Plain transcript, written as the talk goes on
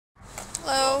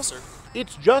officer.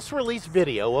 It's just released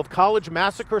video of college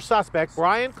massacre suspect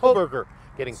Bryan Kohberger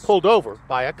getting pulled over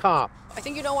by a cop. I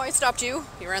think you know why I stopped you.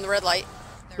 You ran the red light.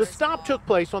 The stop took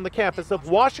place on the campus of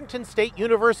Washington State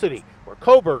University, where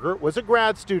Kohberger was a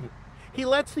grad student. He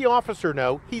lets the officer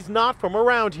know he's not from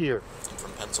around here. I'm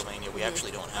from Pennsylvania. We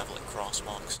actually don't have like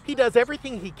crosswalks. He does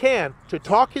everything he can to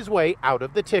talk his way out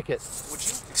of the ticket. Would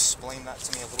you explain that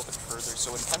to me a little bit further?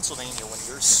 So in Pennsylvania, when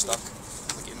you're stuck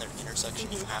like in the intersection,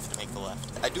 you have to make the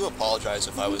left. I do apologize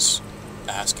if I was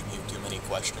asking you too many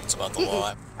questions about the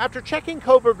law. After checking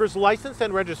Kohberger's license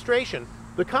and registration,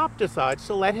 the cop decides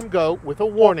to let him go with a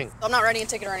warning. I'm not writing a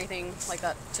ticket or anything like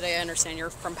that today. I understand you're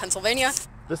from Pennsylvania.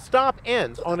 The stop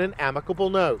ends on an amicable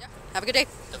note. Yeah. Have a good day.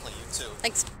 Definitely you too.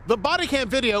 Thanks. The body cam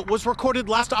video was recorded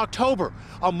last October,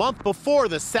 a month before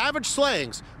the savage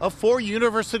slayings of 4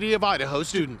 University of Idaho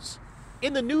students.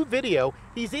 In the new video,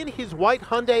 he's in his white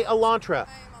Hyundai Elantra,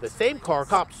 the same car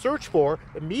cops searched for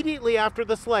immediately after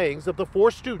the slayings of the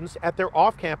 4 students at their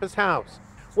off-campus house.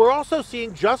 We're also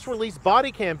seeing just released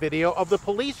body cam video of the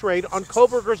police raid on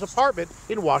Kohberger's apartment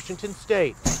in Washington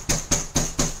State.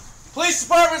 Police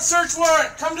department search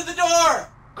warrant, come to the door!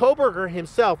 Kohberger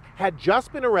himself had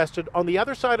just been arrested on the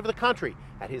other side of the country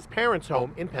at his parents'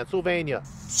 home in Pennsylvania.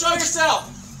 Show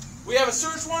yourself! We have a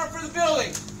search warrant for the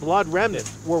building! Blood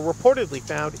remnants were reportedly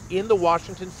found in the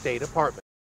Washington State apartment.